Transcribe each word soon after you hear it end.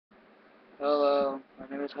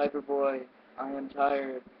is Hyperboy. I am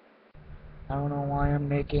tired. I don't know why I'm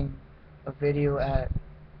making a video at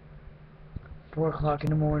 4 o'clock in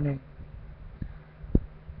the morning.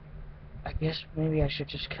 I guess maybe I should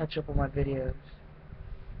just catch up on my videos.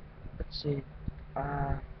 Let's see.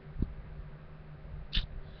 Uh...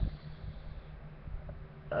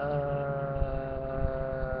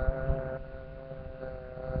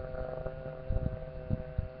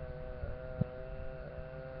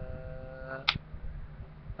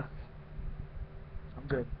 I'm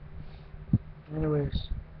good. Anyways,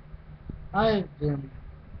 I've been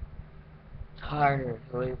tired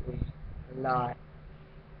lately a lot,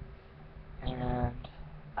 and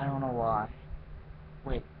I don't know why.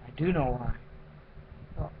 Wait, I do know why.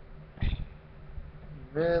 Oh, I'm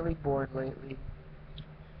really bored lately.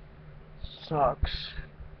 Sucks.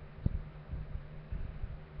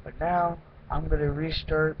 But now I'm gonna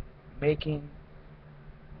restart making.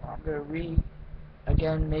 Well, I'm gonna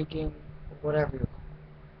again making whatever you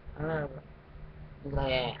call it.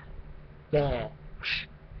 Blah. Blah.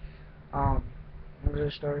 I'm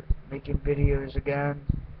gonna start making videos again.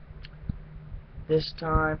 This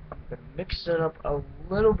time I'm gonna mix it up a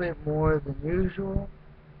little bit more than usual.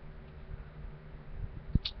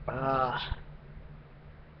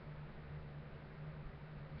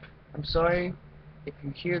 I'm sorry if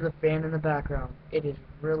you hear the fan in the background. It is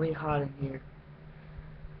really hot in here.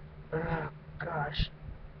 Gosh.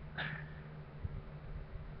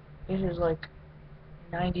 It is like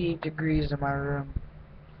 98 degrees in my room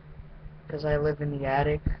because I live in the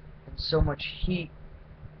attic, and so much heat,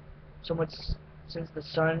 so much, since the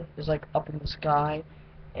sun is like up in the sky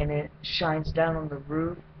and it shines down on the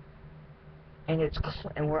roof, and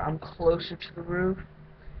where I'm closer to the roof,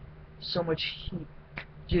 so much heat.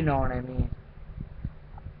 You know what I mean?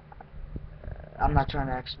 I'm not trying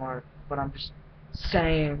to act smart, but I'm just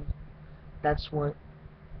saying that's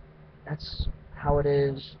how it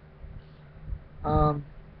is. Gosh.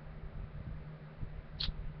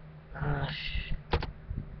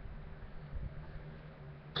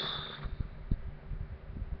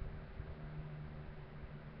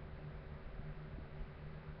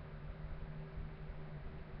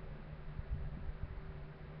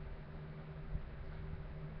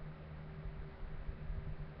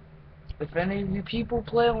 If any of you people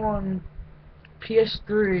play on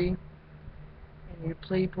PS3, and you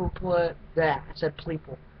people play that, I said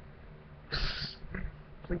people.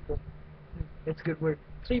 People. It's a good word.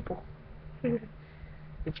 People.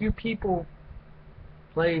 If you people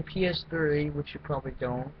play PS3, which you probably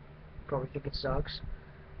don't, you probably think it sucks.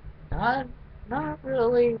 Not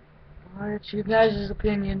really. It's you guys'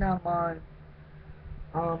 opinion, not mine.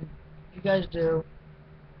 You guys do.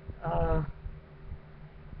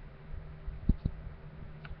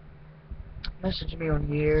 Message me on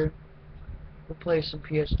here. We'll play some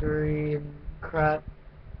PS3 and crap.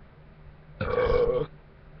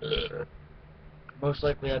 Most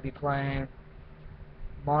likely I'll be playing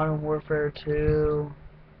Modern Warfare 2,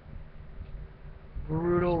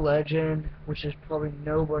 Brutal Legend, which is probably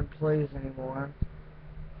no one plays anymore,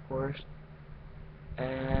 of course,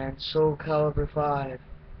 and Soul Calibur 5.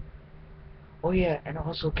 Oh yeah, and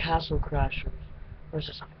also Castle Crashers. Which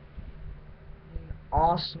is an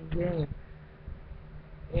awesome game.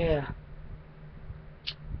 Yeah.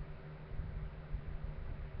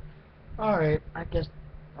 Alright, I guess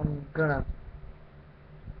I'm gonna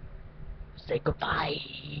say goodbye.